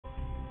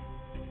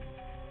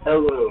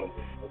Hello,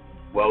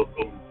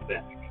 welcome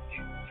back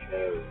to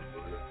Cherry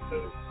on a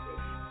Thursday.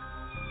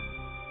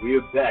 We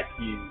are back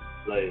here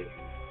playing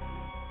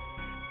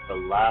the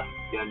last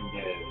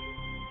Yandere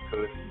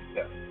Cursed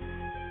Dark.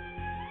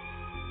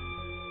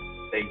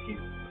 Thank you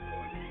for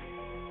joining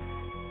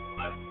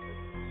my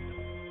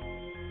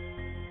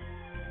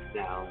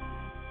now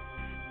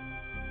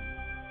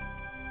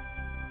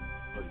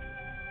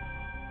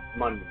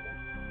Monday.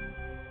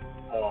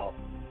 Uh,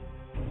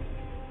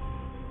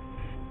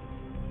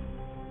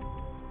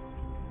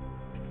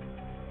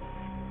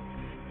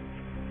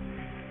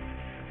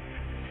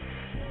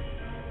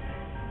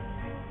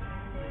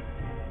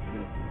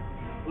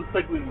 Looks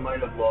like we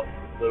might have lost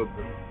a little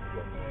bit of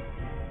flow.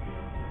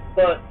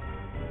 But,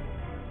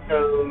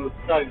 so,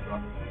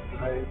 sidebar.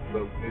 Tonight,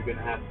 but we're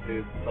gonna have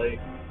to play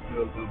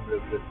through a little bit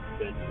of this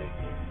again.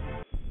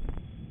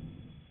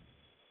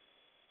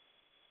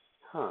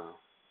 Huh.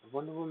 I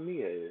wonder where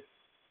Mia is.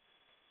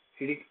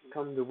 She didn't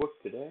come to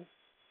work today?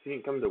 She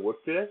didn't come to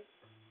work today?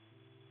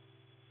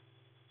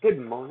 Good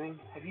morning.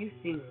 Have you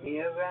seen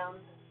Mia around?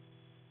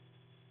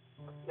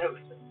 No,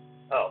 sir.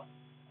 Oh.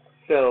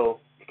 So,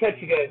 to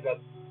catch you guys up,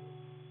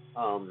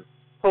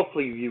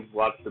 hopefully you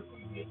watched the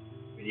previous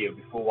video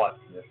before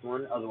watching this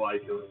one, otherwise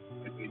you'll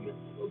maybe miss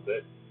a little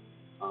bit.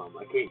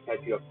 I can't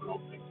catch you up on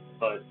all things,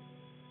 but,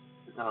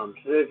 so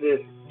there's this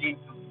game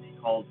company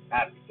called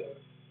AppSir,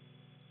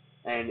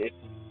 and it's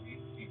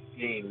these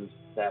games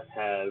that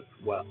have,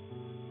 well,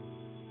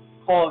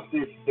 caused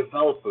its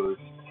developers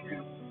to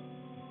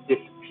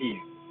disappear.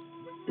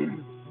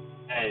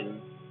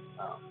 And,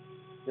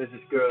 there's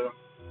this girl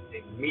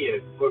named Mia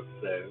who works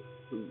there,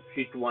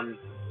 she's the one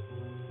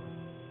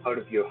part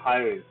of your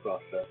hiring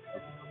process.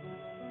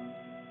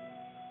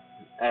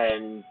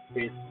 And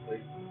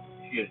basically,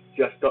 she has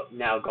just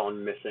now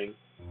gone missing.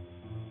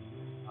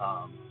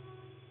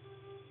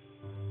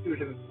 She was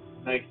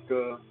a nice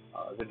girl.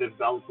 The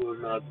developer was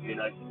not a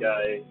nice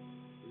guy.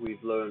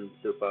 We've learned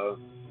so far.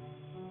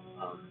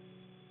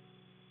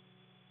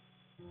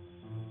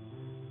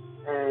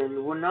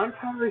 And we're not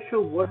entirely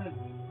sure what is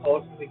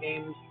causing the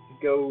games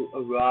to go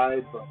awry,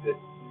 but it's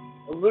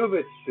a little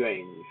bit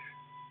strange.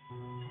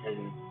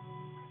 And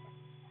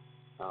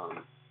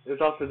there's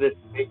also this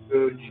big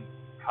girl named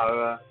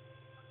Kara,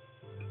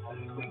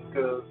 a sweet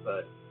girl,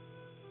 but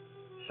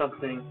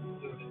something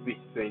seems to be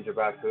strange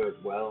about her as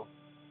well.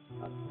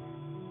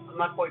 I'm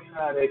not quite sure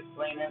how to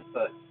explain it,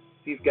 but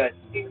if you've guys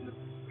seen the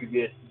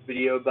previous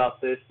video about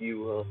this, you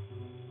will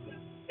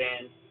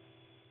understand.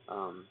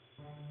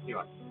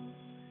 Anyway,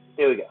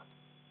 here we go.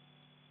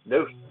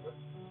 No, sir.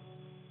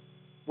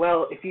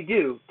 Well, if you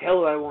do,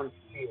 tell her I want to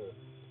see her.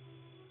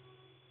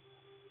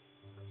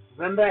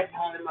 Remember that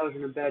time I was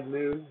in a bad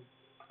mood?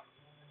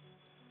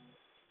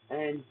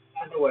 And,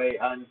 by the way,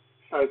 I'm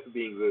sorry for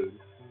being rude.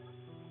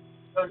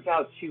 Turns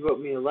out she wrote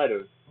me a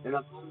letter, and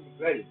I've only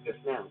read it just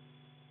now.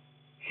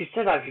 She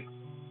said I should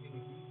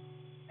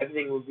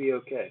everything will be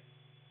okay.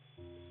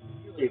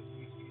 I really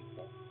appreciate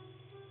that.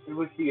 It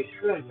was the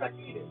assurance I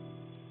needed.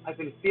 I've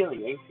been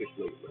feeling anxious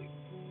lately.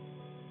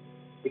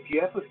 If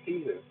you ever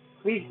see her,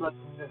 please let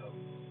me know.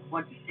 I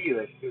want to see her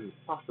as soon as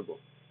possible.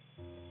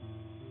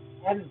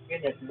 I haven't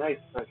been as nice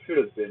as I should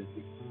have been.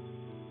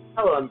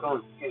 Tell her I'm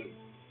going to change.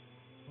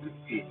 And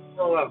please,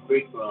 tell her how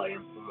grateful I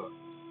am for her.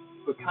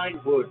 Her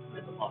kind words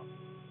meant a lot.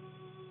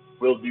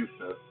 Will do,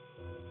 sir.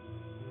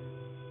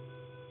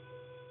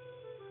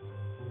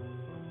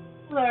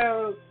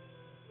 Hello.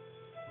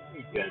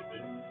 Hey,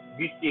 Jensen. Have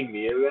you seen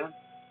me around?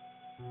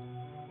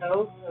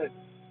 No, but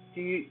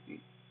do you?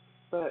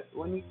 But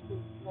when you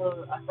tell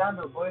her I found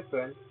her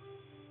boyfriend,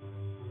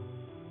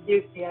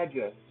 here's the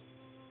address.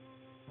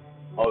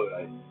 All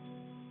right.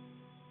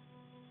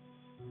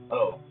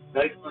 Oh,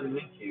 nice to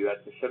meet you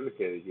at the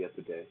cemetery the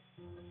other day.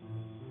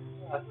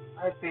 Yeah,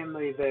 I have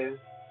family there.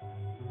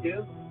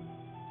 You?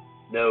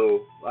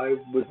 No, I was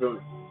with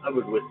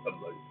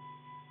somebody.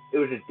 It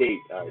was a date.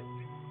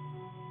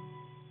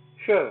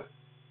 Sure.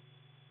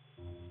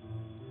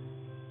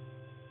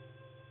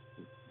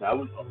 That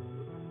was all.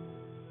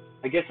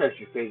 I guess I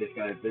should pay this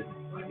guy a visit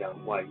to find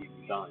out why he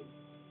resigned.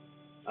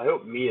 I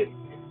hope Mia's.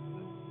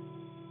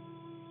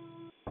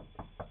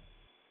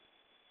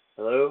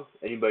 Hello?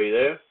 Anybody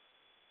there?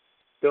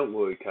 Don't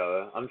worry,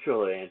 Kara. I'm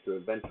sure he'll answer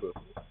eventually.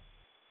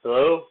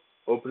 Hello?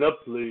 Open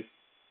up, please.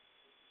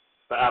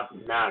 Stop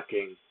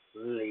knocking.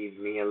 Leave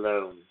me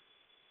alone.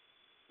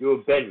 You're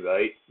Ben,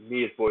 right?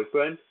 Mia's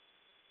boyfriend?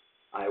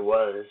 I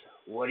was.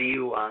 What do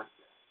you want?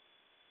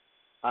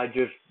 I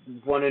just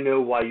want to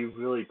know why you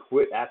really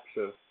quit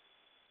AppSir.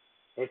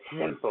 It's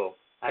simple.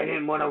 I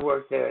didn't want to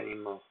work there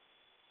anymore.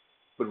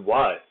 But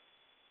why?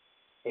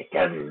 It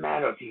doesn't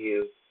matter to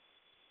you.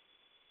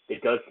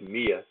 It does to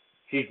Mia.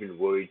 She's been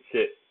worried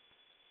sick.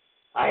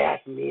 I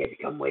asked Mia to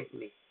come with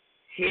me.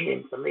 She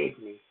didn't believe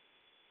me.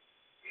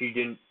 She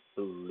didn't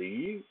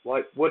believe?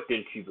 What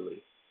didn't she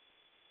believe?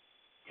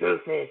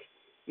 Truth is,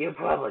 you're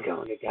probably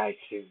going to die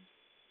soon.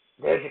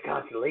 There's a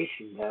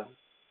consolation, though.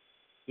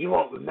 You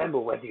won't remember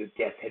whether your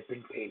death had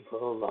been painful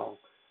or long,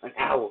 an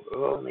hour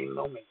or only a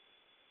moment.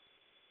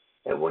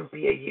 There wouldn't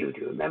be a you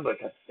to remember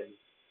such things.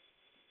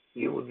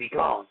 You would be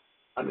gone,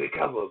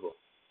 unrecoverable.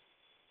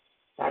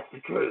 That's the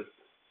truth.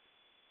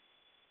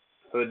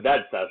 Heard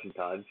that 1,000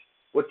 times.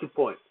 What's your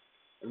point?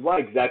 And why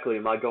exactly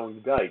am I going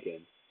to die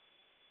again?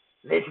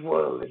 This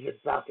world is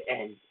about to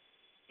end.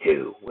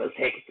 Two will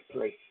take its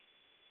place.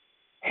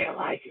 Hail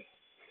Hydra.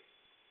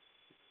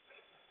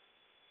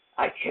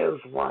 I chose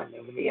one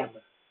over the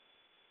other.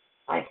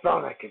 I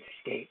thought I could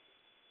escape.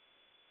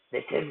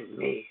 This isn't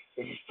me.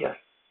 This is just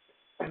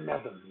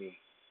another me.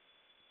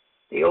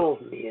 The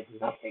old me is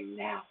nothing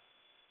now.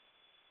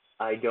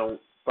 I don't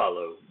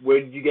follow.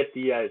 Where did you get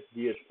the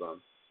ideas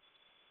from?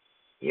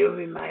 You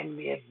remind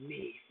me of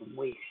me from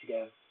weeks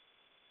ago.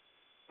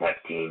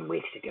 13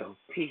 weeks ago,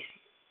 piece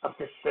of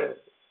the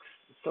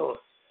source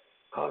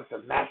caused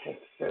a massive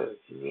surge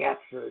in the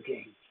AppSir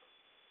games.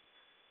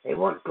 They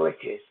weren't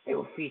glitches, they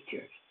were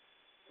features.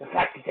 The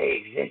fact that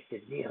they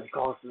existed nearly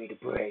caused me to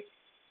break.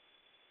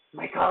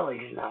 My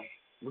colleagues and I,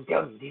 we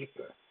dug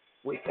deeper.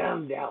 We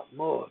found out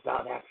more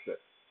about AppSir.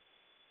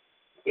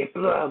 It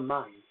blew our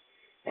minds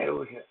that it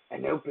was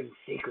an open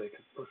secret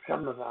for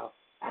some of our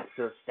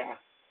AppSir staff.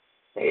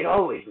 They'd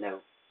always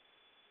known.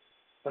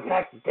 The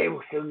fact that they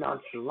were so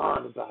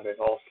nonchalant about it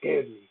all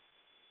scared me.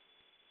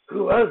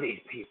 Who are these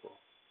people?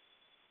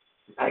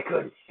 I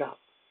couldn't stop.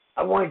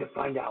 I wanted to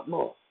find out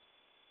more.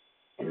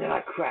 And then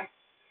I cracked.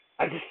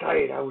 I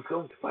decided I was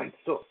going to find the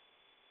source.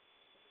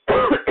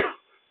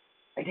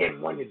 I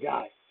didn't want to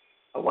die.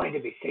 I wanted to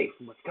be safe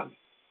from what's coming.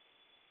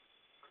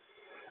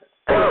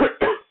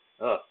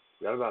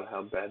 Forgot about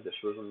how bad this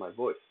was on my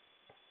voice.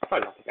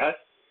 Sorry about that, guys.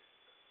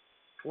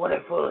 What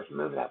a foolish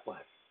move that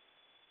was.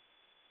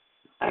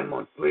 I'm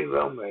on free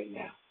roam right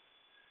now.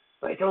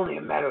 But it's only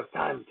a matter of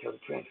time until the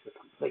transfer's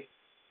complete.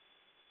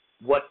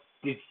 What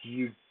did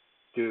you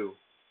do?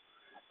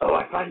 Oh,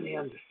 I finally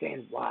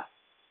understand why.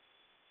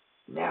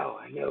 Now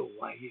I know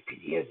why you can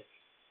hear this.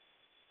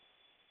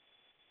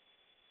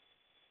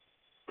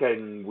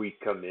 Can we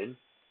come in?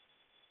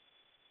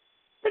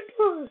 The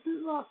door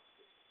isn't locked.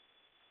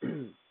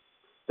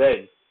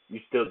 Ben, you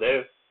still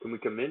there? Can we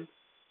come in?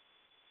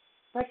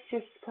 Let's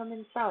just come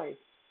inside.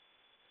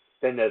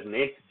 Ben hasn't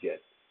answered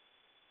yet.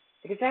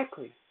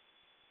 Exactly.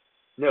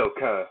 No,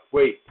 Kara,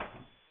 wait.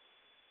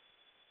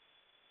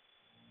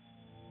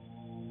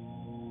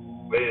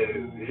 Where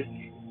is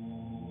he?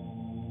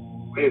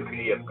 Where could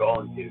he have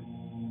gone to?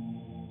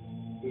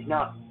 He's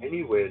not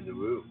anywhere in the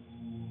room.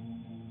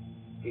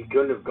 He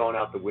couldn't have gone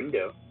out the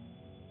window.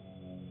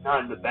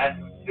 Not in the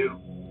bathroom, too.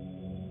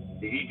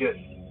 Did he just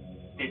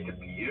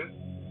disappear?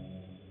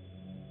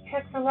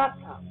 Check the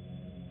laptop.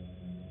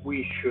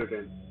 We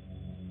shouldn't.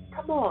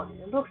 Come on,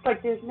 it looks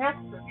like there's an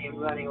AppSir game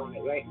running on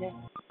it right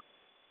now.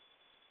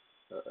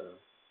 Uh-oh.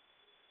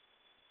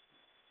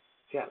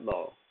 Chat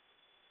log.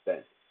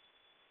 Ben.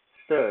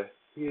 Sir,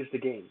 here's the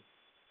game.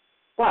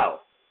 Wow,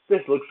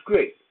 this looks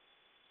great.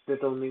 There's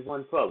only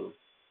one problem.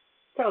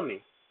 Tell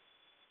me.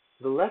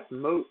 The left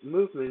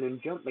movement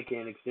and jump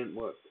mechanics didn't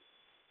work.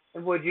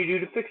 And what did you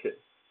do to fix it?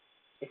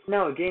 It's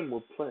now a game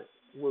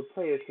where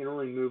players can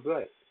only move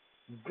right.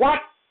 What?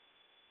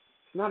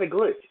 It's not a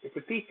glitch. It's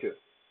a feature.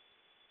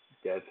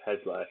 Dev has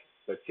left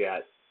the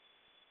chat.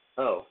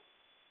 Oh.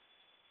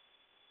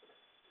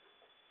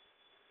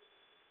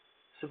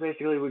 So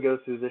basically we go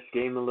through this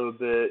game a little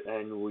bit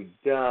and we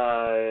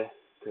die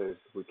because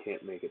we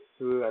can't make it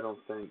through, I don't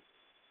think.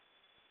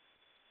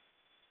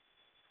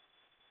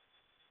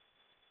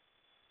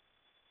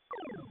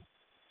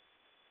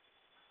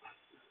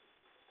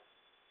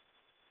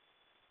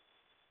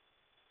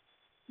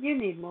 You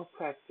need more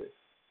practice.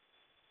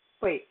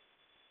 Wait,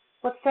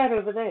 what's that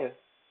over there?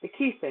 The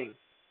key thing.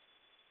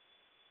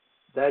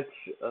 That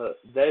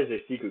is a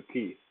secret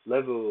key.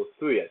 Level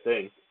 3, I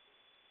think.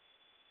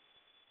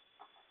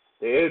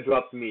 They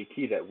airdropped me a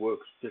key that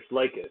works just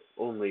like it,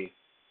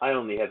 I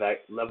only have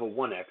level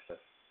 1 access.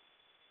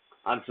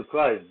 I'm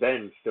surprised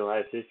Ben still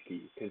has his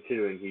key,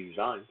 considering he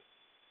resigned.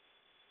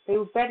 They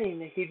were betting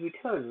that he'd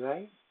return,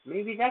 right?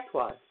 Maybe that's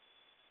why.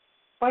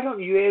 Why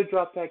don't you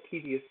airdrop that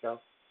key to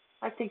yourself?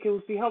 I think it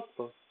would be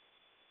helpful.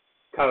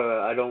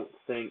 Kara, I don't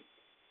think...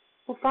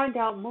 We'll find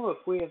out more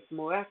if we have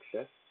more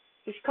access.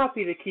 Just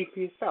copy the key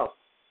for yourself.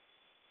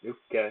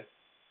 Okay.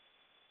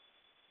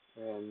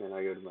 And then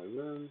I go to my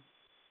room.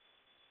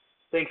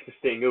 Thanks for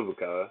staying over,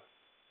 Kara.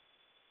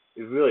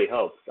 It really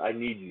helps. I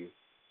need you.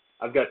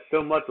 I've got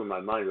so much on my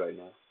mind right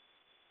now.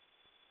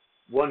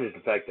 One is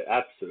the fact that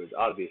AppSir is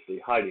obviously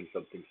hiding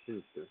something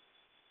sinister.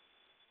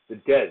 The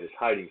dev is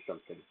hiding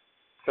something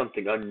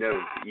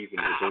unknown to even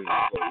his own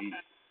employees.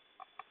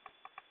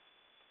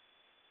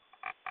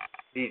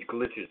 These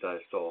glitches I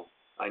saw,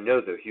 I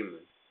know they're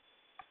human.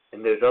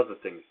 And there's other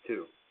things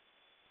too.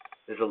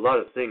 There's a lot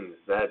of things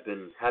that have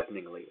been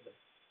happening lately.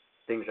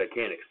 Things I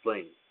can't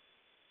explain.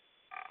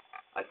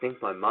 I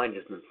think my mind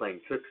has been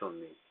playing tricks on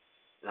me.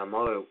 And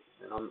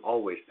I'm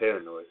always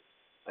paranoid.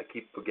 I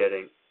keep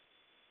forgetting.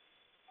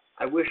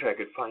 I wish I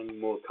could find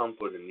more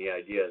comfort in the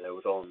idea that it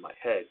was all in my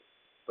head,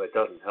 but it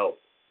doesn't help.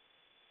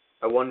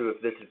 I wonder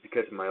if this is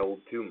because of my old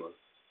tumor.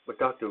 But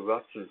Dr.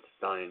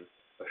 Rotchenstein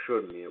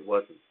assured me it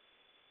wasn't.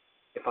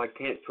 If I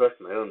can't trust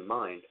my own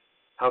mind,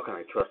 how can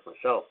I trust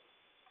myself?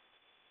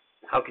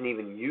 How can you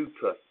even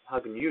trust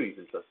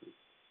me?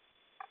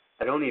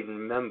 I don't even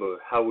remember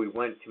how we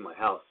went to my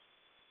house.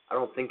 I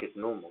don't think it's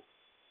normal.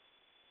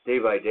 Day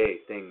by day,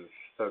 things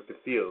start to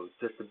feel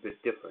just a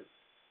bit different.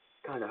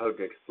 Kinda hard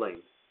to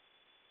explain.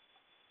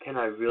 Can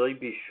I really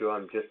be sure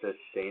I'm just as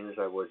sane as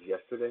I was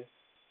yesterday?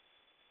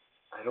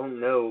 I don't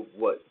know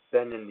what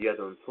Ben and the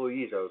other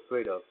employees are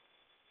afraid of.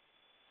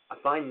 I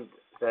find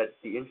that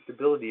the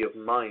instability of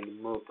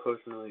mind more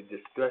personally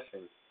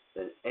distressing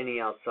than any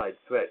outside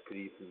threat could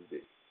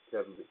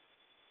ever be.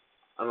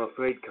 I'm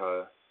afraid,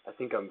 Kara. I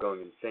think I'm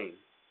going insane.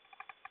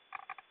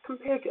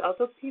 Compared to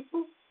other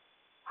people?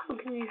 How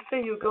can you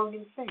say you're going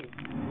insane?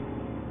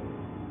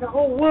 The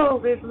whole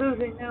world is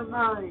losing their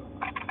mind.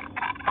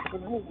 The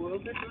whole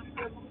world is losing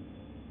their mind?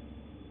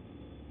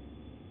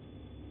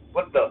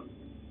 What the?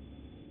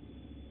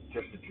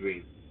 Just a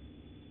dream.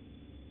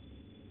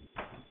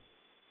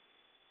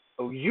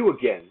 Oh, you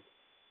again.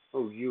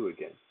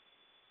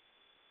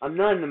 I'm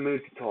not in the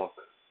mood to talk.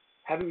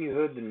 Haven't you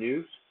heard the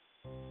news?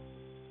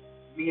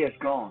 Mia's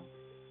gone.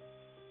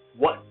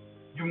 What?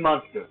 You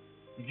monster.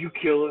 Did you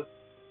kill her?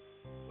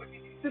 What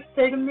did you just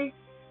say to me?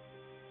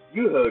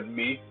 You heard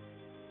me.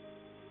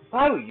 If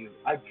I were you,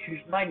 I'd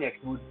choose my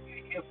next move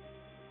to kill.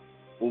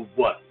 Or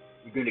what?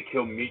 You're gonna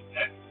kill me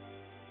next?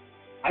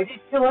 I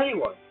didn't kill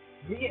anyone.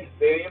 Mia is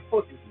very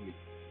important to me.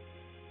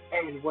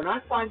 And when I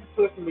find the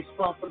person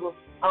responsible,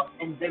 I'll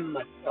end them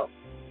myself.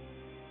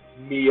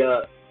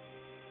 Mia.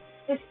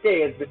 This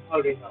day has been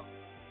hard enough.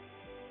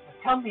 Now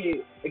tell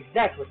me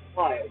exactly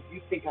why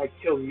you think I'd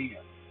kill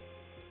Mia.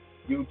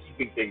 You were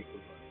keeping things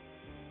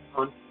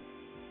from her.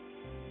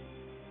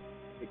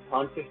 The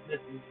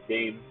consciousness in the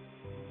game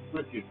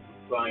splintered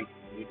from trying to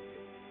communicate.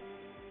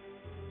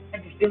 I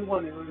just didn't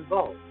want her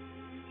involved.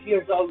 She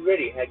has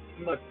already had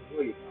too much to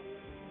worry about.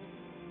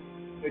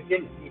 It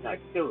didn't mean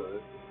I'd kill her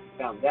if she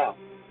found out.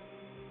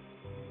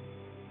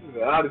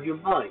 You're out of your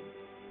mind.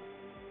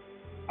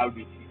 How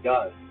did she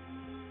die?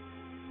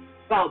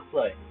 Foul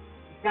play.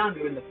 We found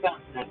her in the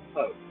fountain at the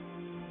pub.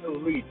 No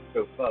leads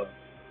so far.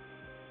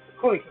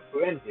 According to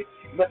forensics,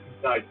 she must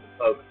have died in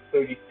the pub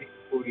 36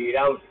 to 48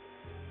 hours ago.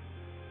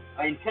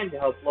 I intend to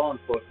help law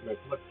enforcement as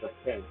much as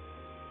I can.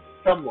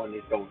 Someone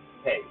is going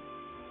to pay.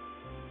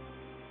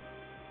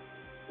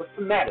 What's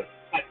the matter?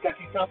 Cat got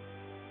you something?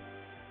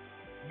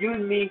 You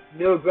and me,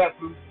 no grab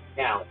room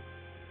now.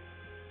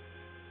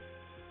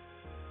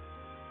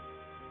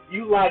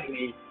 You lied to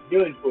me,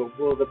 you're in for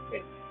a world of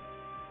pain.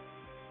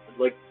 I'd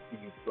like to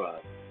see you try.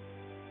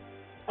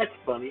 That's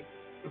funny.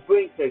 Your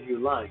brain says you're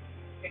lying.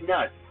 You're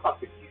not as tough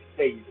as you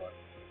say you are.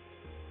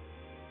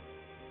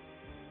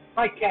 If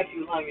I catch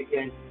you lying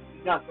again,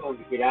 you're not going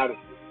to get out of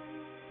here.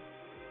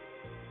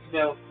 You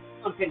know,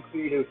 content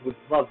creators would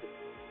love it.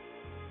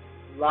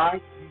 You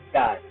lie, you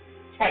die.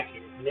 Catchy,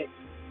 isn't it?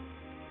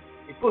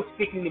 Before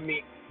speaking to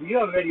me, were you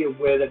already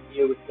aware that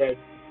Mia was dead?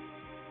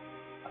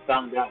 I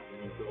found out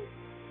when you told me.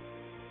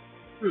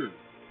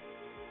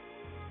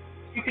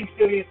 You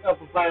consider yourself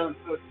a violent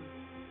person?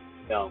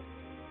 No.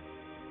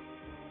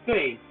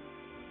 Strange.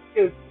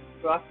 You showed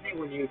ferocity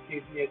when you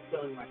accused me of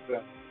killing my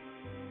friend.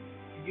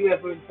 Did you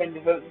ever intend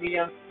to hurt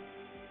Mia?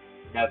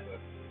 Never.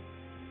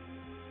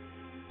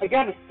 I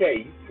gotta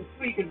say, you've been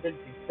pretty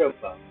convincing so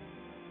far.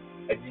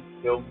 I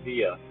didn't kill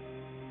Mia.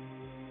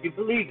 You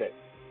believe it.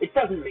 It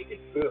doesn't make it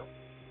true.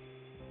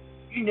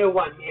 You know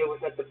why Mia was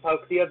at the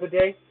park the other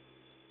day?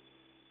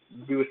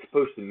 We were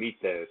supposed to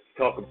meet there to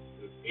talk about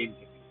those games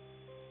again.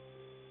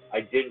 I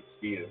didn't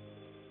see her.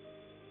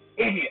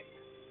 Idiot!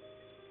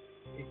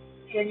 Did you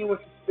see anyone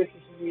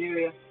suspicious in the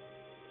area?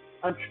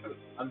 I'm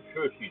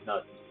sure she's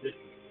not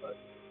suspicious, but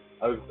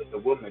I was with a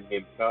woman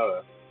named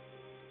Kara.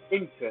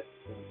 Interesting.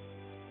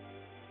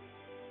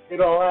 It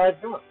all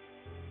adds up.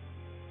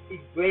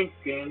 These brain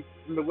scans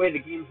and the way the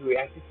games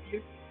reacted to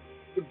you,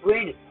 your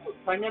brain is called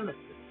my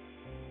nemesis.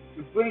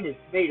 Your brain is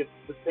made of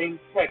the same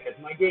tech as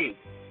my game.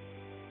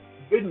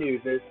 The good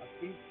news is,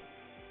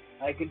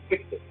 I can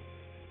fix it.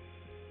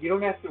 You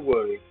don't have to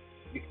worry.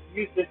 You can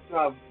use this to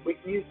our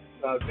advantage.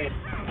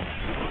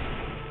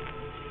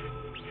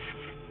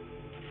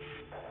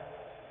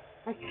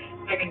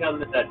 I can tell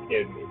that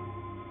scared me.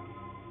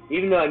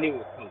 Even though I knew it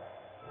was coming.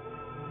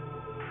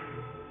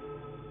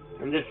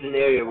 And this is an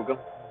area we're going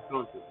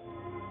to.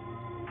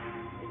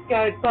 This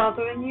guy's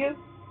bothering you?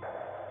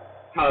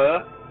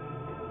 Kara?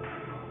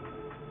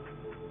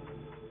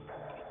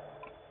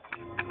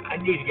 I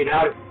need to get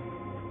out of here.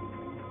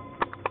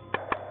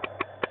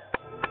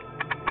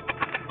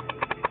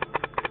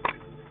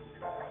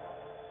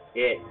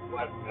 Yeah,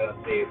 what's up,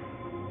 babe?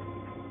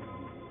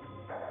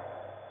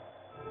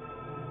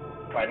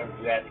 Why don't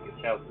you ask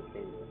yourself the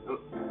same? Oh,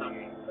 I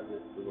mean, just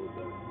a little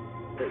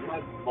bit. My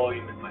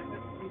volume in my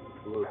head needs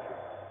a little bit.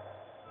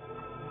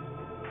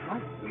 Am I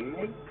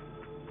dreaming?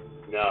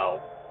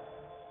 No.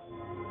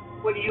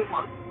 What do you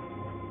want?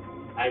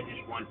 I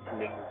just want to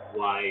know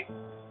why.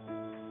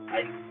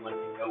 I just want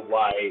to know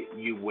why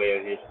you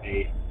wear his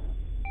face.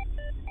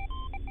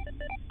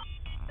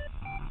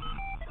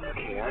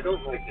 Okay, I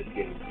don't like this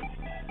game.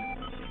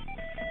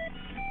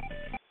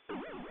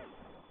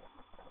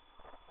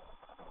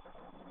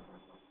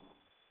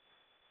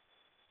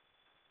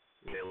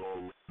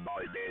 Hello,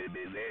 my name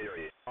is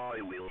Darius.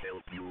 I will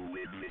help you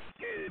win this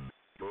game.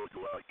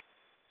 Good luck.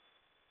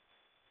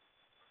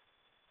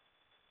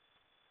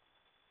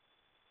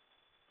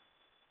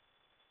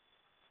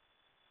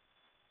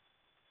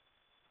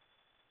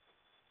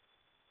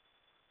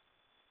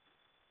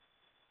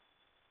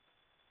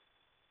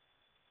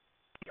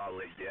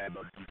 College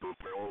Diamond to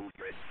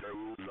progress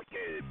through the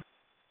game.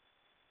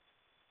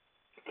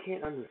 I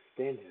can't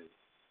understand him.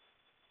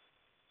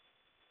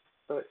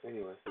 But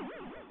anyway.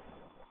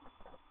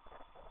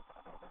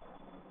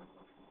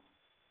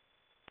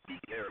 Be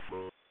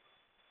careful.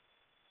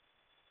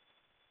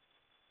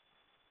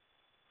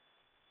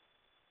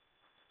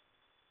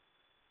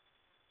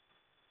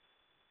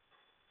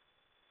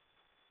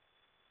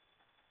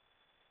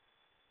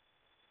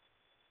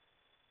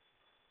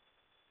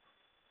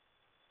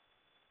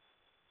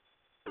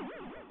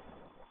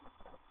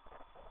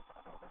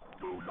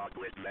 Do not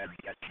let them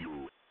catch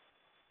you.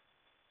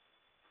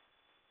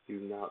 Do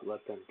not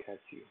let them catch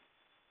you.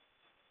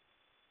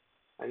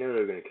 I know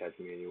they're gonna catch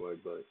me anyway,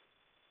 but...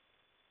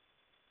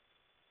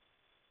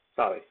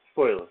 Sorry,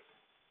 spoilers.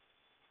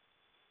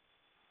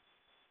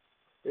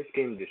 This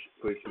game just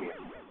freaks me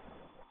out.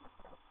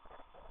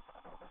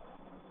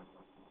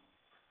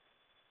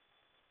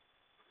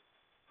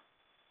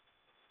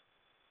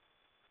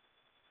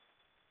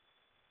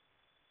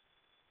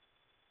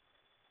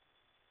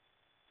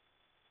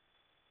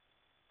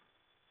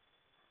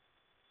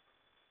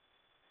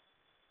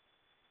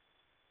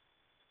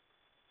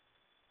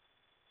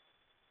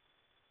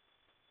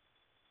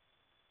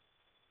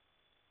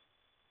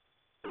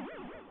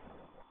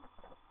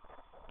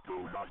 Do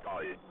not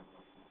die.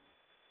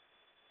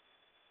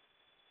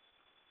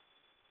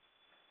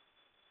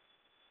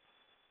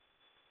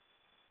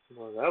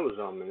 Well, that was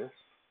ominous.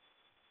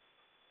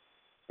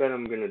 Bet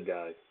I'm gonna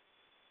die.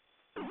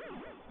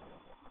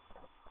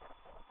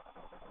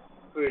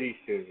 Pretty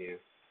soon here.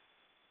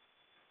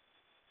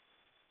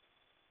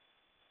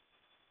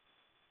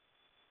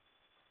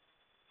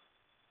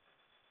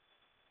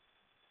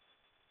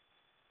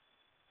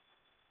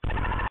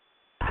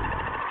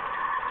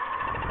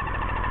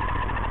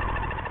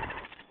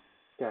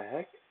 The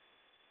heck?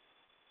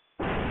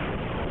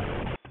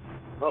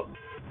 Oh.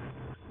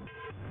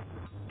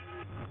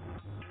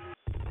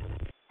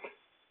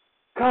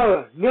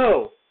 Kara,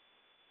 no!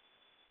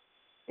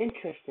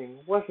 Interesting,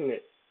 wasn't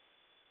it?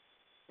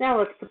 Now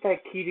let's put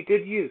that key to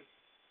good use.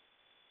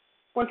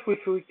 Once we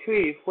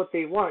retrieve what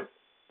they want,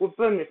 we'll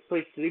burn this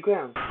place to the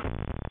ground.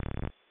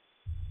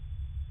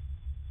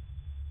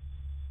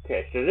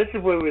 Okay, so this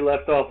is where we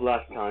left off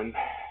last time.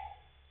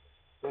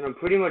 And I'm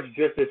pretty much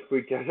just as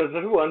freaked out as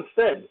I once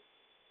said.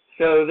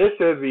 So this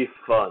would be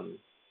fun.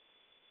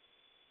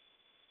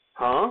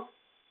 Huh?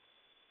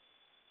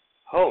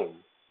 Home.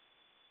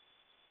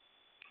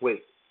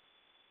 Wait.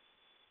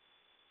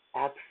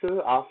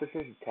 AppSir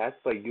officers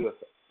attacked by UFO.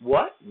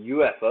 What?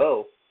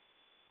 UFO?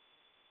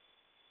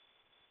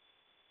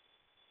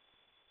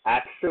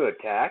 AppSir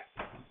attacked?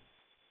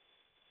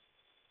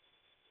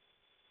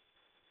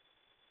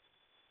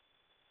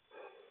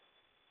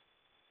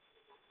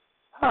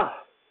 Huh.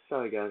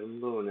 Sorry guys, I'm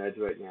a little on edge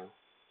right now.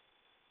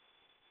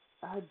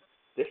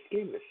 This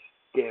game is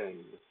scaring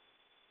me.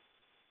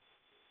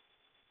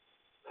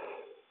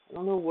 I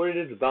don't know what it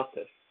is about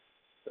this,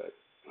 but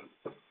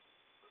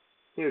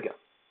here we go.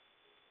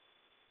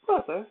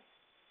 Brother,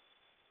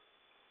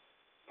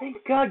 thank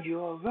God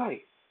you're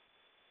alright.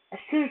 As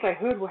soon as I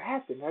heard what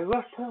happened, I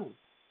rushed home.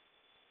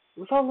 It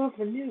was all over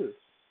the news.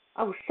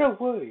 I was so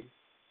worried.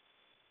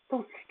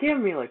 Don't scare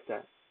me like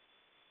that.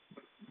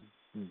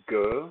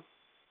 Girl?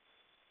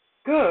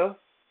 Girl?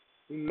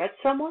 You met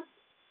someone?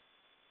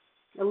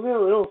 A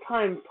little ill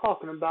time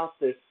talking about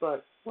this,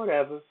 but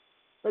whatever.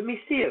 Let me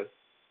see her.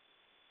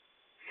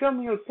 Show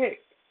me her pic.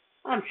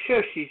 I'm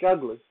sure she's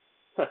ugly.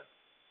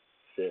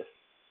 Sis.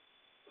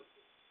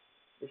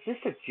 Is this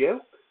a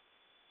joke?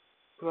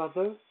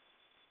 Brother?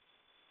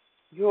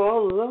 You're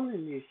all alone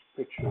in these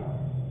pictures.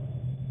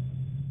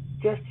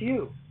 Just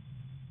you.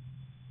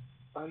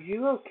 Are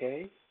you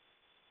okay?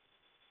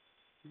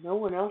 No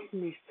one else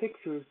in these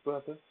pictures,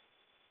 brother.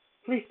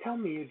 Please tell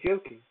me you're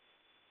joking.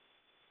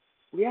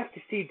 We have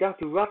to see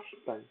Dr.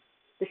 Rothstein.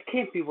 This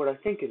can't be what I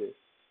think it is.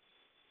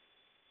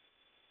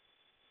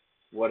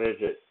 What is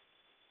it?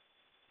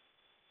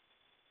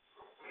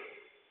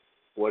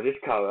 What is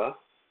Kara?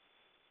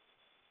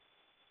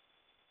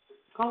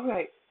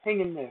 Alright, hang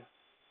in there.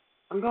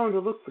 I'm going to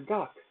look for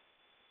Doc.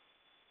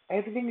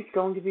 Everything is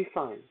going to be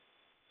fine.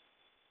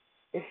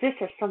 If this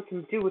has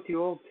something to do with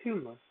your old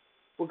tumor,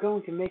 we're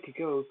going to make it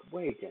go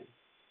away again.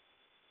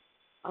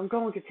 I'm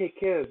going to take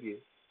care of you.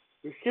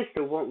 Your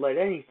sister won't let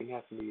anything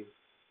happen to you.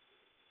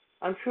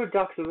 I'm sure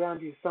Doc's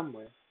around here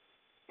somewhere.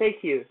 Stay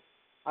here.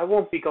 I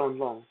won't be gone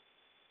long.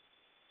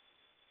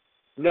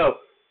 No,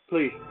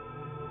 please.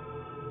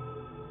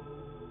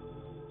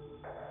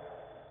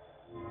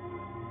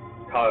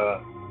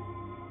 Kara.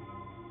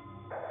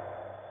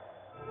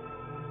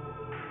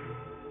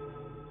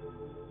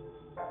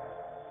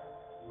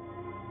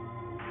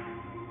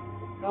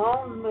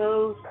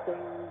 almost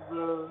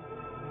over.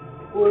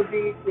 We'll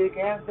be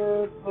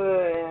together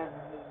forever.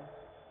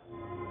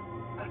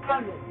 I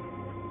found it.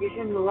 He's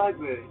in the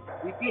library.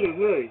 We better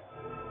hurry.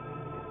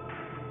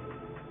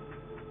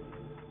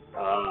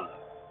 Ah,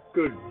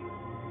 good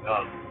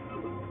job,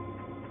 fella.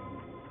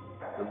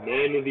 The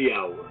man of the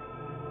hour.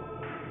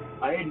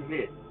 I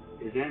admit,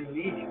 his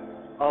amnesia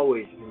has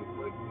always been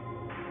quite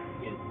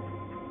good.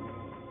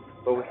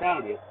 But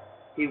without it,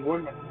 he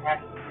wouldn't have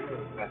passed the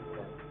word back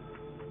then.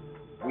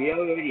 We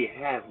already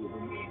have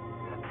what we need.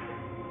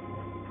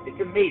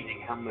 It's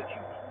amazing how much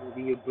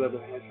utility your brother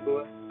has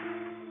for us.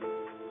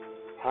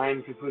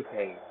 Time to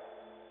prepare.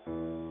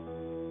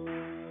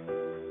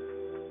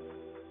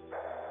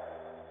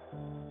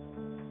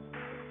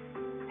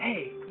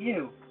 Hey,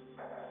 you!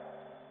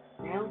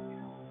 Now,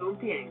 don't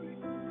be angry.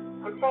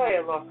 I'm sorry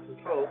I lost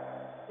control.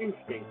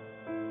 Instinct.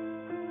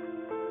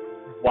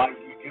 Why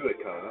did you do it,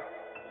 Kara?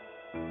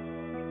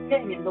 It's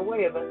getting in the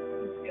way of us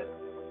together.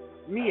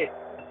 Mia,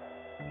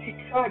 she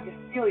tried to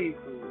steal you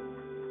from me.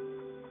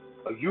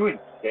 Are you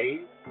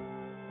insane?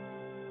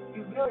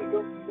 You really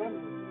don't remember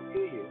me, do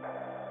you?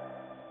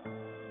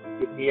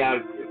 Get me out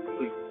of here,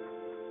 please.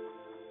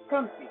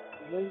 Don't be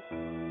silly.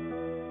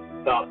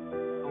 Stop.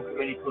 Don't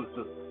come any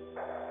closer.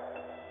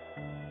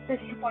 This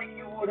is what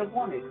you would have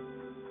wanted.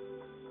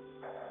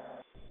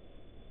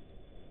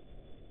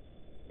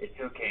 It's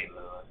okay,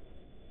 Lilith.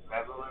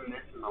 Revel in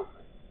this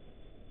moment.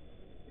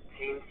 It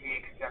seems he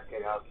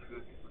accepted our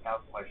truth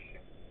without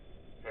question.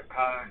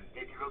 Zakara's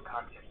digital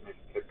consciousness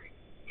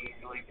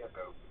easily took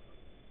over.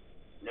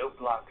 No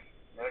blocks,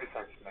 no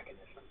defense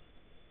mechanisms.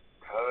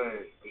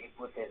 Kara is deep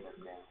within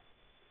him now.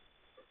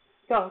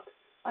 Doc,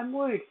 I'm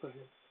worried for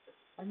him.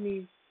 I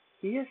mean,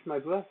 he is my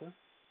brother.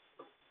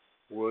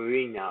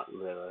 Worry not,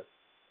 Lilith.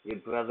 Your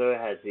brother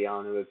has the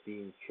honor of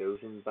being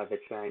chosen by the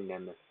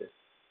Tri-Nemesis.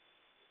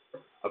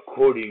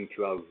 According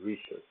to our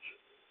research,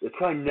 the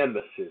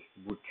Tri-Nemesis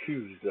will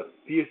choose the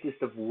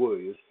fiercest of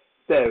warriors,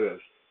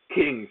 pharaohs,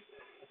 kings.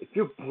 If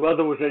your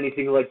brother was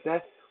anything like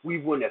that, we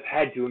wouldn't have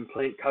had to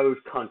implant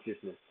Kairo's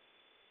consciousness.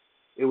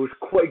 It was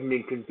quite an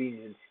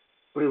inconvenience,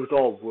 but it was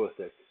all worth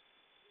it.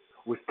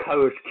 With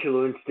Kairo's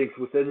killer instincts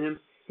within him,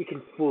 he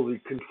can fully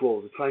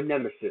control the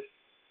Tri-Nemesis.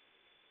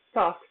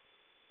 Doc,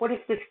 what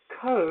if this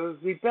Kairo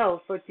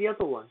rebels like the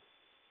other one?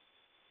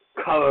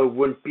 Kairo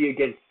wouldn't be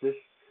against this.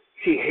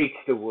 She hates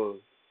the world.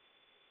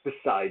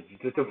 Besides,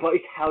 the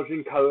device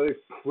housing Kairo is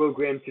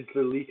programmed to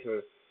delete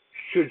her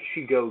should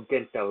she go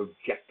against our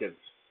objectives.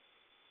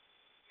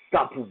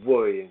 Stop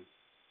worrying.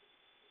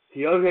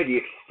 He already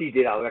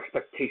exceeded our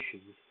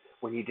expectations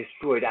when he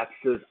destroyed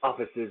AppSir's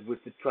offices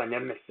with the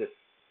Tri-Nemesis.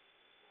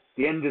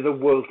 The end of the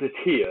world is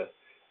here.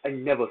 I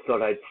never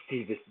thought I'd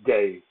see this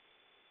day.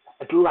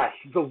 At last,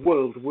 the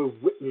world will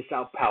witness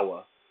our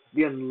power,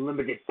 the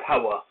unlimited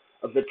power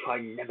of the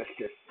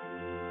Tri-Nemesis.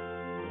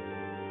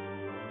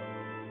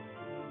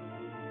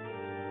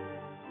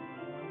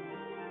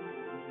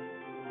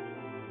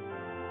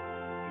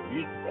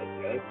 Read that,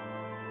 guys.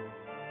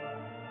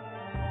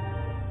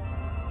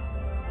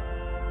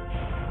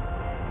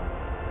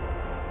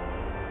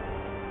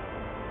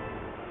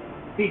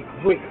 Be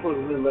grateful,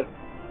 Lilith.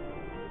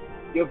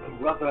 Your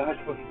brother has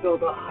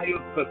fulfilled a higher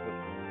purpose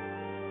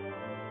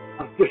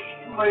of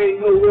destroying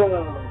the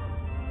world.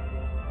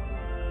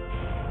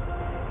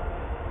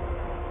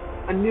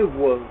 A new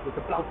world is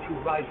about to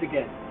rise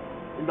again,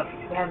 and the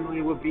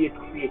family will be its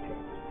creator.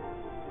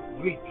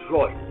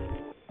 Rejoice.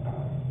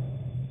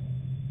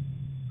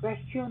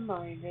 Rest your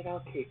mind at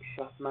our cake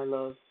shop, my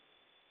love.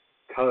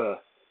 Kara,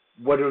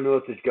 what on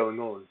earth is going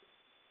on?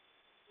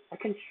 I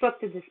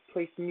constructed this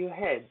place in your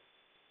head.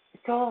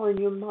 It's all in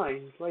your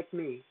mind, like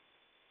me.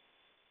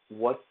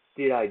 What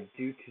did I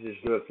do to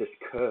deserve this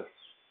curse?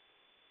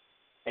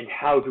 And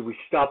how do we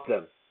stop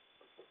them?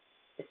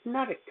 It's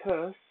not a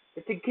curse,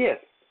 it's a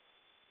gift.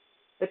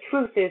 The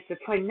truth is, the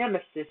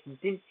Tri-Nemesis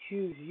didn't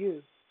choose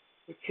you.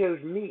 It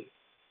chose me.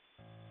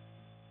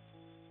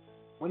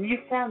 When you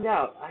found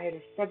out I had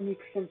a 70%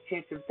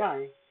 chance of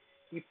dying,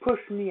 you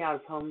pushed me out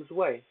of harm's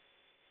way.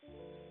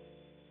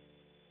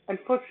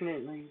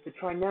 Unfortunately, the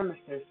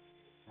Tri-Nemesis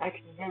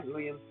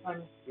accidentally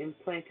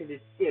implanted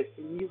its gift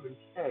in you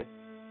instead.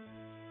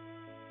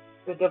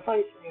 The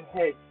device in your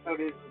head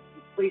started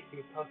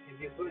replacing parts of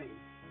your brain.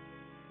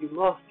 You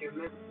lost your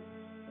memory.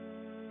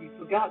 You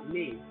forgot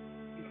me.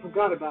 You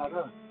forgot about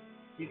us.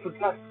 You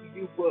forgot who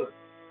you were.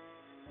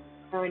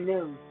 I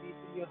know deep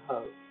in your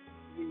heart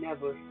you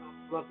never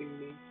stopped loving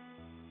me.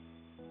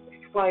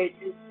 That's why it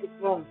didn't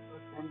take long for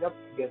us to end up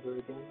together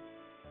again.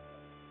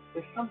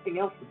 There's something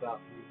else about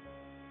me.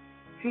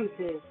 Truth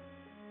is,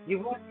 you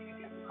weren't too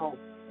difficult.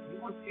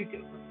 You weren't too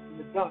different from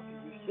the doc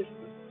in your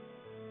system.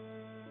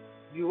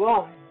 You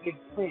all had big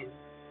plans.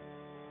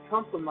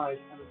 Compromise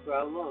them for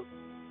our love.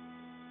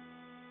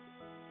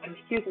 I'm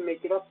here to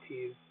make it up to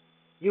you.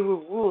 You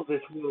will rule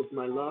this world,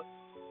 my love.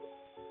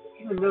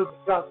 Even though the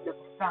doc never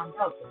found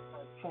out that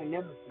the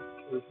Tri-Nemesis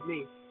chose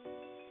me.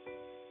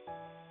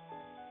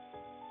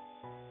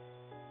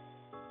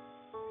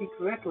 He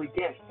correctly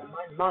guessed that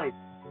my mind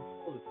can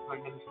control the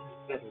Tri-Nemesis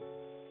better.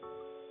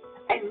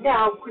 And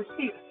now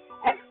proceed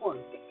at once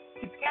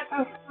to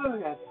gather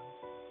further.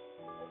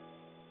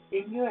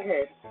 In your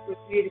head, will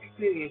create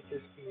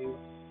experiences for you.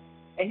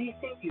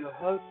 Anything your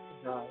heart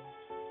desires.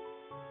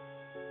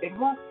 It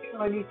won't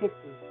feel any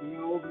different from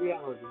your old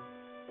reality.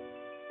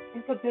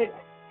 Think of it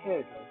as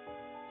paradise.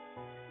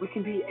 We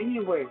can be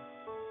anywhere,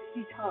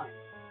 anytime.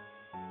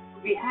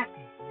 We'll be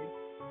happy here.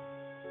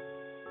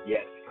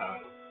 Yes, Kyle.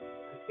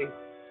 I think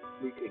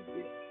we could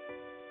be.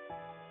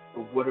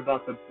 But what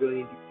about the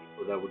billions of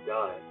people that would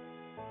die?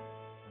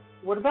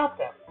 What about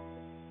them?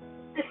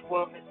 This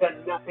world has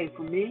done nothing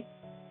for me.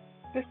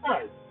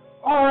 Besides,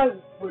 all I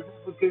was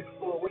ever good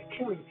for was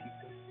killing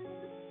people.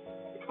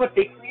 It's what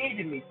they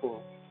created me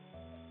for.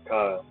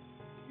 Kyle,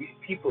 these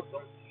people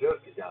don't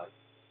deserve to die.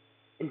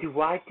 And do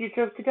I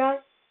deserve to die?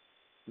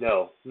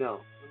 No, there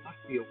must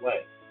be a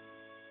way.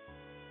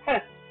 Heh,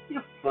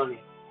 you're funny.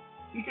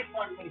 You just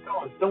want me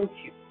gone, don't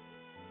you?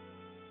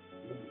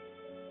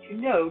 You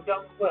know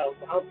darn well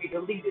that I'll be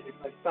deleted if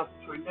I stop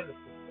your nemesis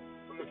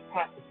from its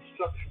path of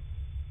destruction.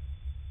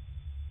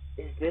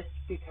 Is this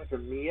because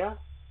of Mia?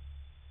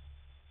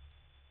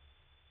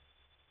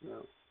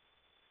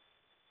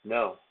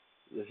 No,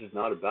 this is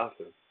not about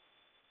her.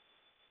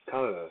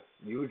 Kara,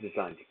 you were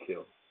designed to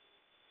kill.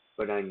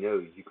 But I know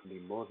you can be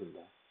more than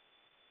that.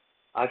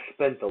 I've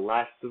spent the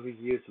last 3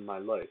 years of my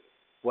life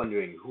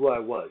wondering who I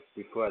was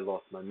before I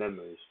lost my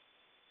memories.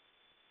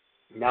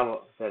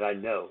 Now that I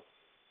know,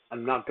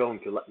 I'm not going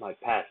to let my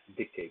past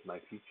dictate my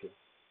future.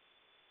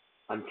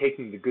 I'm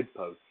taking the good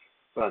parts,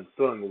 but I'm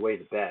throwing away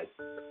the bad.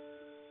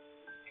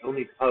 The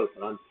only part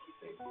that I'm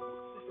keeping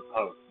is the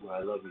part where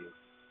I love you.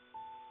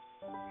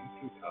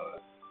 You too, Kara.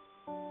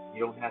 You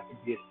don't have to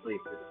be a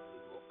slave to these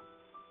people.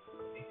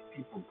 These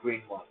people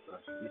brainwash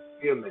us and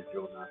experiment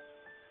on us.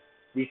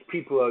 These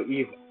people are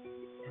evil,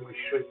 and we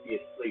shouldn't be a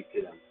slave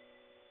to them.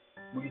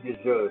 We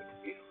deserve to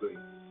be free.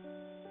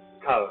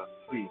 Kara,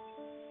 please,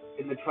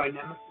 can the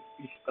Trinemesis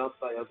be stopped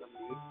by other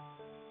means?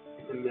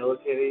 In the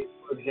military,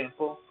 for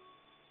example?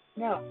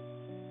 No.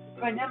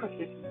 The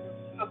Trinemesis is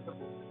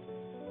indestructible.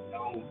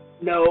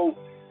 No.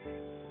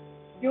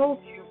 The old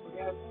you would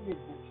have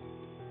innocence.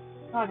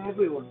 Not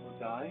everyone will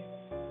die.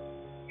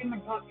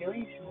 Human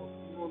population will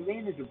be more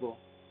manageable.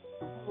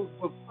 The world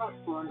will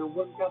prosper under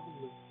one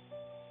government.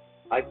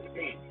 I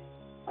think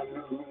I'm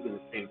no longer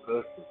the same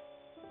person.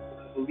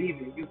 I believe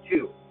in you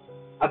too.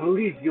 I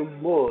believe you're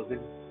more than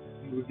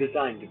you were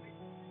designed to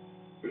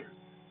be.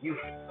 You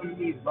feel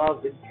me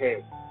love and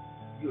care.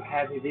 You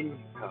have it in you,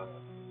 Kara.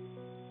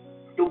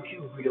 Don't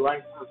you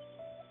realize how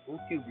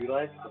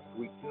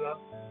sweet you are?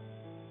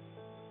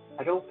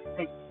 I don't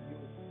think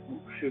you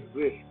should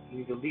risk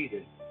being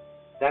deleted.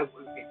 That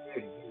wouldn't be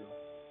fair to you.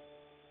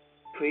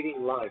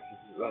 Trading lives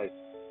isn't right.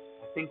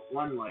 I think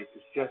one life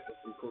is just as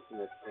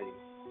important as many.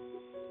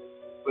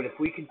 But if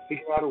we can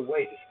figure out a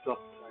way to stop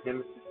our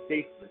nemesis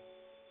safely.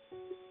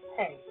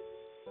 Hey,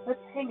 let's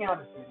hang out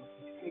a bit at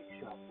this cake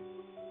shop.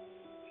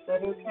 Is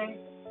that okay?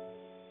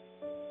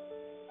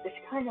 It's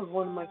kind of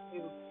one of my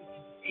favorite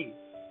places to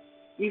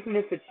be, even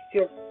if it's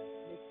just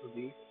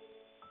make-believe.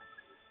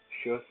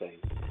 Sure thing.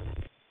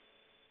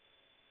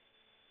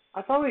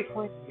 I've always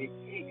wanted to make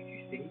cakes,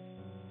 you see.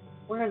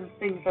 One of the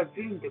things I've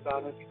dreamed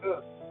about as a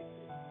girl.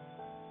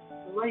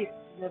 Life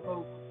never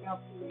worked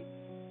out for me.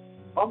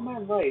 All my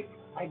life,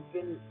 I've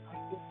been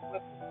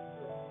weapons,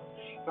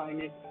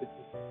 shrine for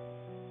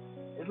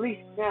this. At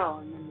least now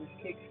I'm in this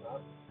cake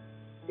shop.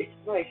 It's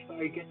nice that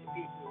I get to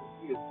be here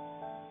with you.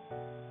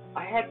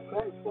 I had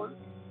friends once,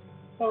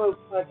 fellow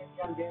Project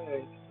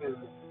Yandere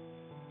experiments.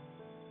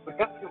 But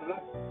Dr.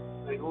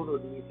 Guerrero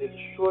ordered me to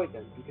destroy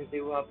them because they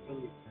were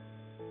obsolete.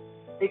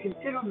 They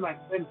considered my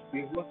friends to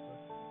be worthless.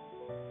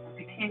 I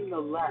became the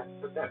last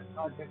of that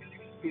project's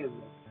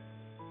experiment.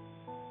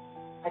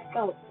 I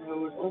felt that it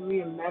was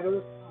only a matter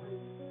of time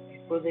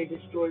before they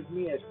destroyed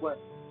me as well.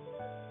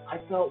 I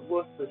felt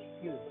worthless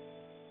too.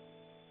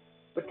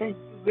 But then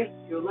you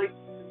risked your life.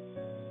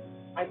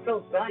 I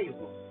felt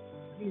valuable.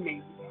 You made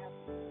me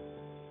happy.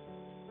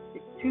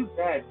 It's too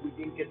bad we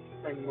didn't get to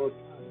spend more time.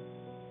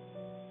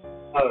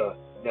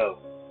 No.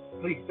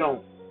 Please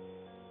don't.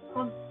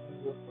 Come,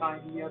 we'll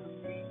find the other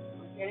me,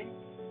 okay?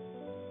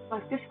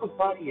 My physical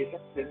body is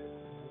up there.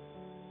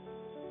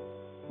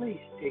 Please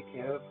take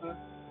care of her.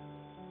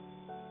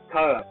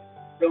 Kara,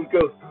 don't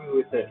go through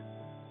with this.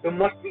 There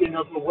must be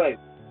another way.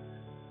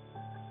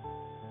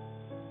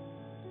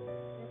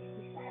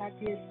 This is the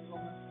happiest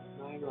moment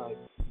of my life.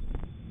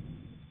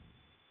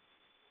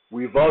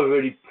 We've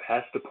already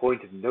passed the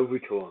point of no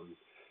return.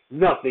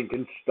 Nothing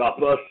can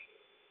stop us.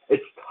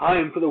 It's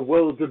time for the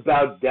world to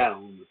bow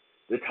down.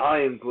 The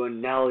time for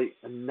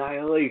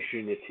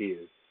annihilation is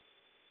here.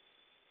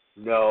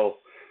 No,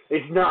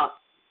 it's not.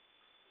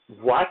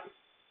 What?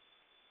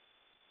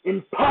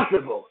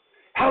 Impossible!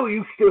 How are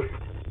you still...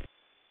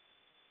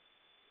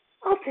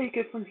 I'll take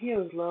it from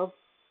here, love.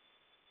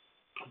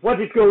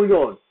 What is going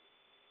on?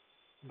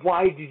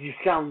 Why did you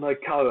sound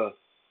like Kara?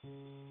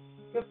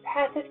 Your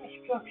path of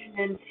destruction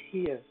ends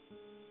here.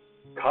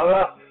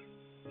 Kara,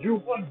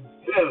 you wouldn't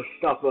dare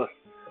stop us.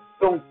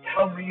 Don't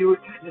tell me you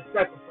intend to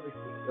sacrifice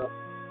me.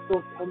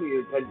 Don't tell me you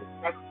intend to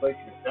sacrifice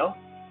yourself.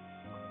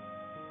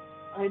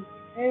 I'm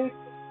scared.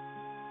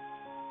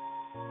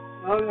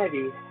 I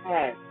already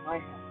had my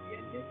happy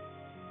ending.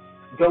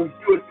 Don't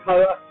do it,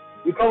 Kara.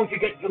 You're going to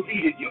get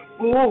deleted, you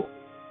fool.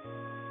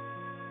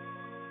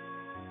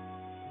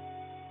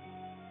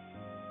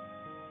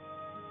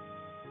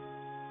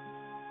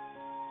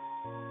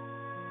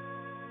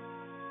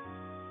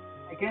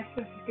 I guess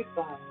this is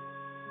goodbye.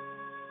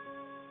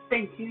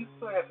 Thank you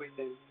for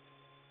everything.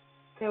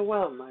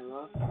 Farewell, my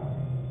love.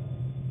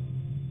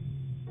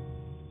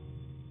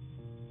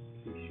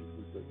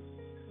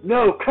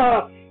 No,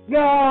 Kara!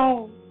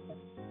 No!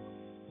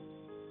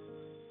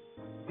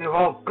 They're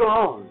all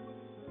gone.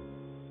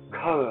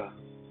 Kara,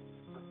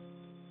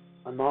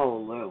 I'm all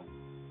alone.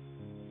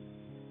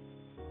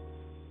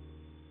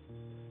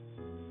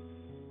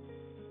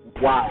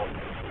 Wow.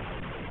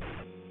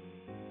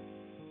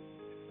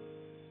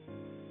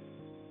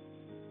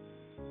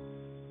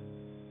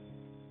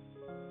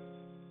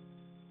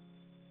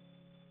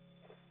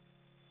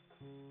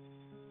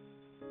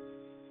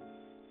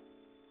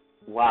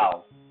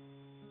 Wow.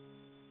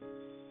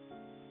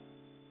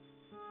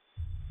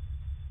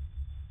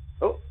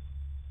 Oh,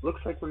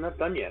 looks like we're not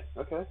done yet.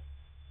 Okay.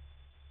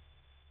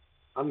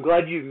 I'm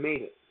glad you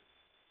made it.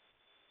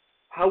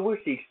 How was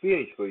the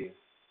experience for you?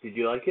 Did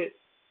you like it?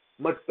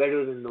 Much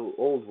better than the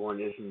old one,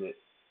 isn't it?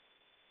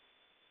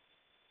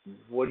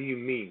 What do you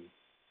mean?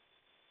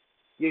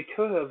 Your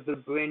tour of the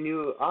brand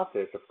new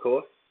office, of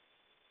course.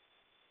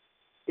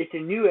 It's a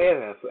new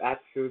era for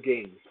AppSir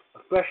games. A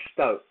fresh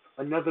start.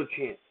 Another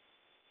chance.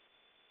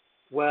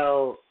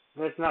 Well,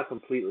 that's not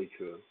completely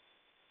true.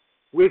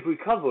 We've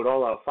recovered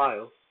all our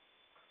files.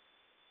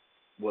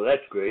 Well,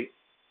 that's great.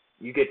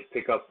 You get to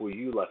pick up where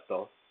you left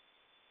off.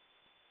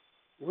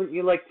 Wouldn't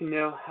you like to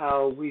know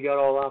how we got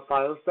all our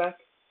files back?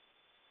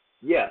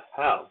 Yeah,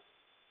 how?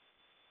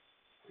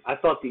 I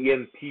thought the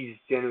EMPs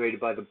generated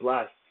by the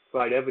blast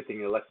fried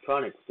everything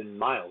electronic within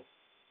miles.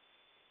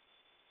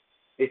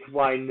 It's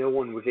why no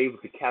one was able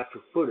to capture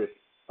footage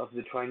of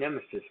the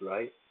Trinemesis,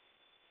 right?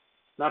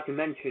 Not to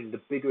mention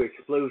the bigger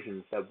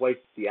explosions that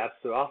wiped the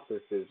AppSir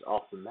offices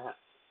off the map.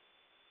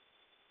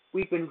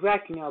 We've been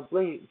racking our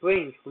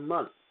brains for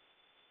months,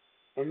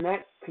 and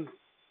that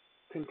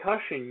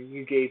concussion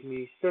you gave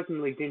me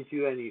certainly didn't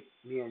do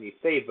me any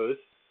favors.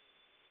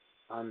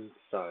 I'm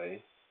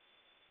sorry.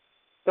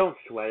 Don't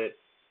sweat it.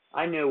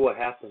 I know what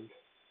happened.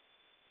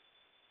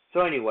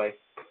 So anyway,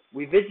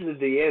 we visited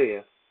the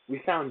area.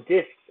 We found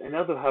disks and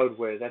other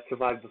hardware that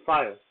survived the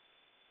fire.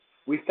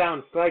 We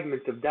found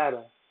fragments of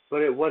data,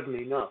 but it wasn't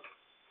enough.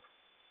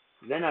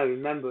 Then I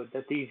remembered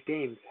that these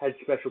games had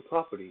special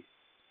properties.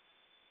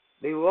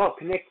 They were all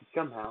connected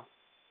somehow.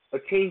 A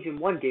change in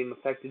one game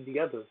affected the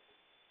other.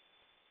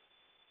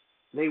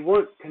 They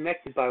weren't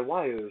connected by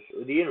wires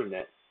or the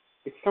internet.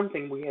 It's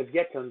something we have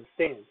yet to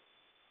understand.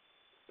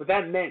 But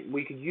that meant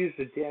we could use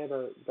the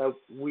data that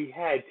we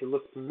had to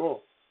look for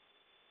more.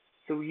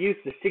 So we used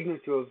the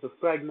signature of the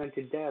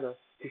fragmented data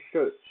to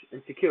search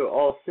and secure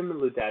all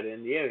similar data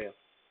in the area.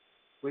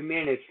 We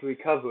managed to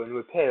recover and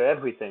repair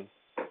everything.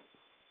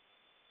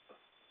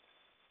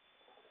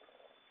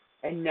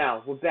 And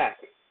now we're back.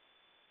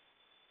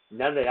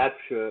 Now that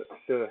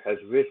AppSir has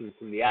risen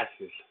from the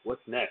ashes,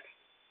 what's next?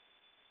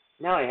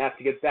 Now I have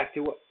to get back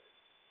to work.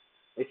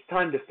 It's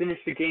time to finish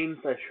the games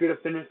I should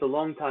have finished a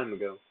long time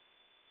ago.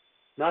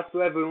 Not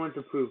for everyone's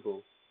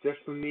approval, just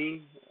for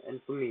me and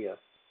for Mia.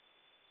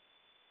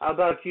 How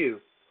about you?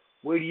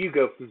 Where do you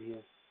go from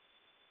here?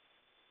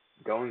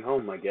 Going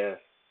home, I guess.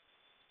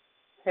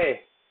 Hey,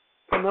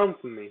 come home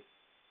for me.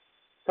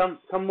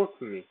 Come work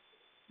for me.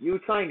 You were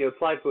trying to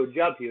apply for a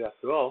job here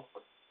after all.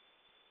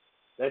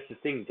 That's the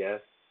thing,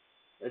 Dad.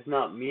 That's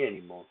not me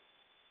anymore.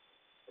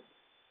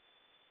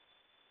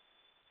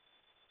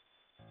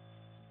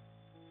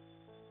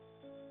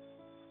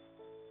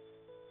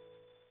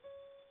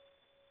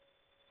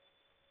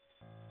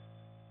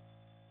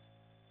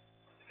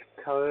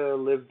 Kara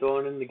lived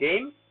on in the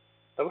game? Is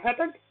that what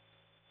happened?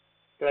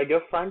 Did I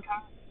go find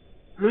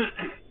her?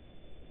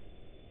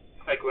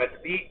 Like we're at the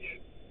beach.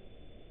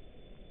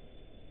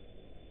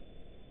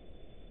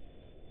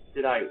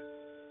 Did I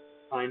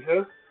find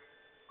her?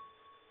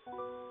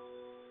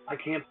 I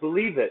can't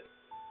believe it.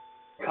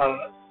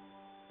 Kara,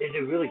 is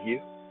it really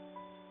you?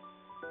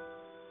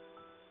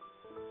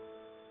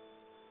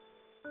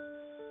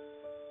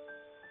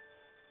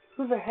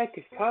 Who the heck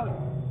is Kara?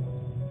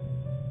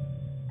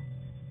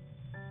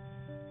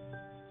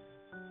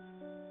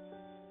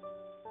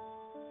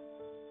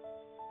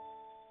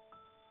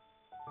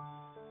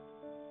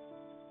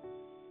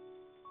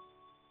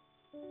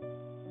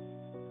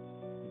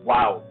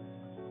 Wow.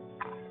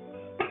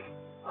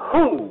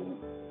 Oh!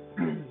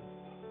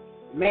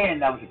 Man,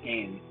 that was a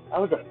game. That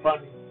was a fun...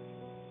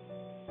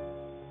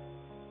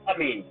 I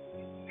mean,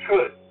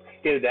 sure, it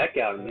scared the heck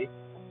out of me.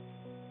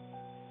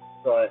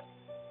 But,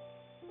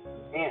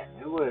 man,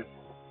 it was...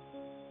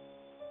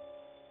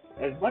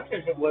 As much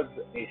as it was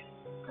a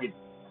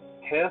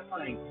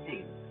terrifying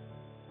thing,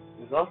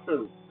 it was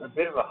also a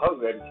bit of a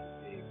heart-wrenching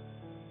thing.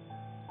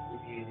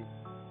 I mean,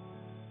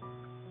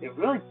 it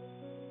really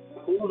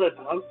pulled at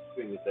the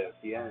heartstrings there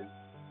at the end,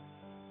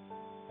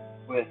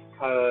 with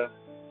Kara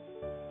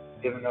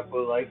giving up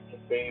her life to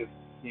save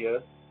the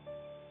Earth.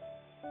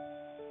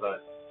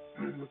 But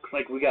looks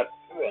like we got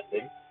two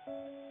endings.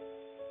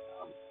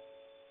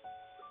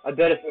 I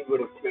bet if we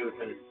would have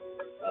chosen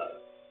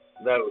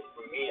that was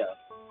for Mia,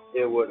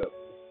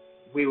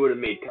 we would have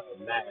made Kara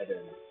mad,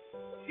 and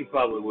she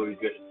probably would have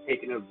just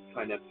taken her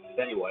trying emphasis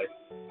anyway.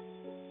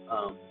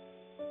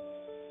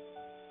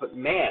 But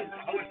man,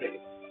 how was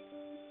it?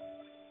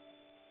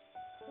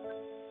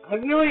 I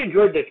really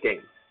enjoyed this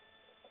game.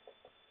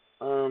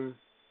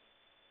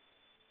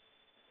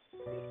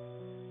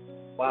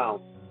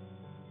 Wow.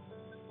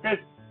 Says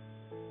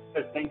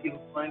thank you for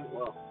playing.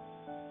 Well,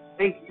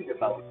 thank you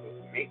developers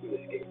for making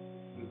this game.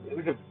 It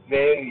was a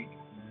very,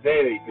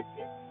 very good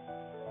game.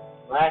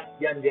 Last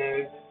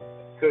Yandere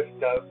Cursed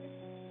Dark.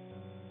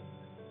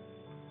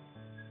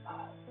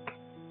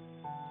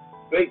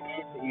 Great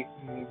game that you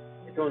can.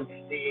 It's on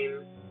Steam.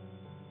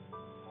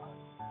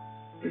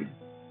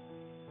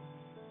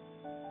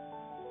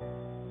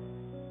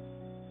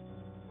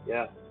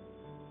 Yeah.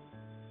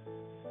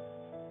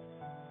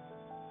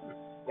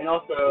 And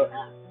also,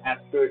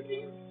 AppSir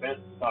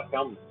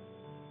Games.com.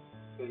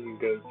 You can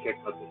go check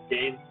out this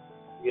game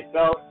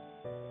yourself.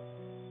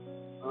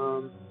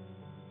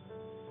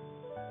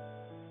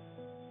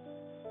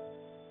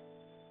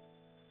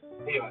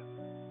 Anyway.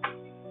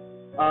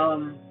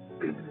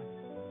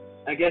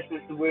 I guess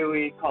this is where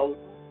we call it.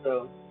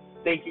 So,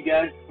 thank you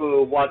guys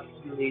for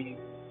watching the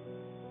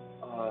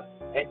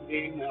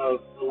ending of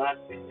the last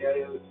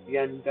video,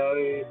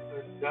 Yandere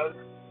Cursed Dark.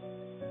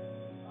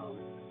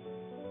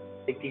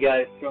 Thank you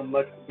guys so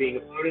much for being a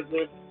part of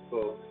this,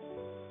 for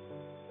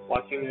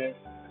watching this.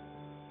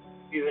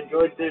 If you've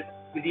enjoyed this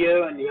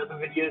video and the other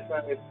videos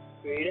that I've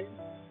created,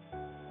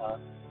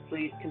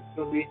 please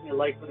consider leaving a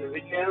like on the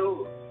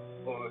video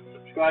or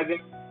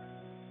subscribing.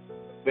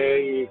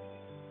 Very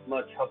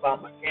much help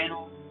out my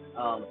channel.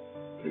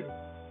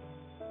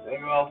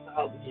 It will also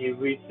help me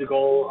reach the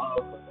goal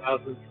of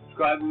 1,000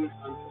 subscribers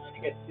I'm trying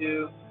to get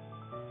to,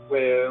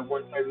 where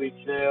once I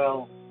reach there,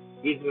 I'll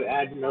either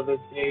add another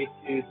day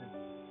to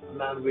the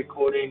amount of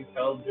recordings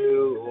I'll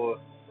do, or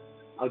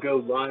I'll go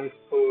live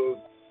for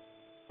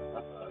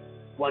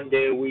 1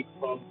 day a week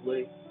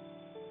probably.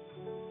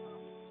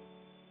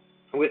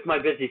 With my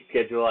busy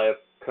schedule, I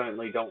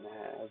currently don't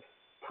have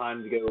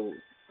time to go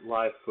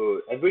live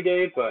for every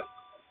day, but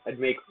I'd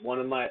make one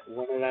of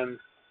them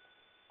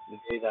the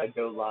day that I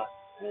go live,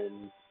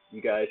 and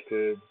you guys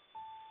could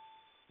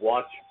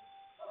watch.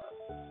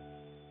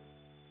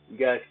 You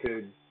guys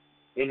could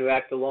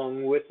interact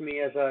along with me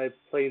as I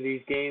play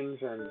these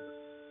games, and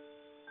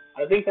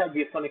I think that'd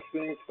be a fun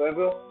experience for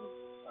everyone.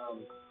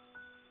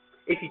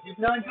 If you did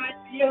not enjoy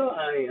the video,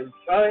 I am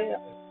sorry.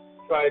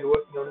 I tried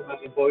working on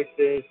my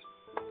voices.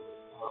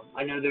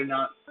 I know they're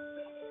not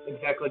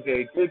exactly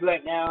very good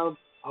right now.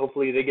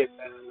 Hopefully they get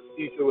better in the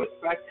future with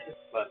practice,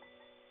 but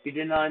if you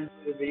did not enjoy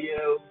the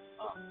video,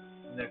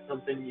 and there's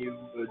something you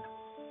would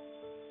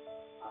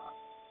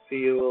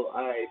feel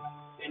I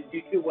didn't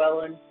do too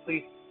well in,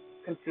 please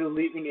consider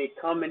leaving a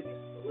comment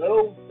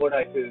below what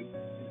I could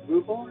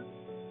improve on.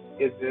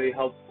 It very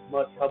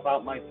much help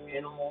out my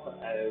channel,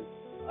 as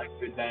I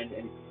could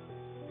then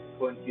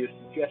according to your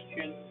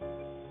suggestions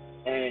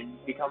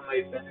and become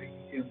a better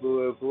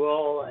YouTuber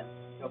overall, and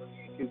become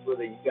the YouTuber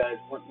that you guys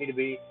want me to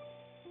be.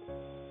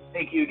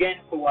 Thank you again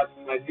for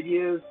watching my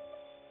videos,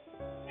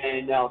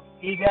 and I'll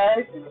see you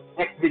guys in the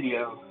next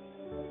video.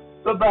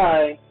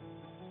 Bye-bye.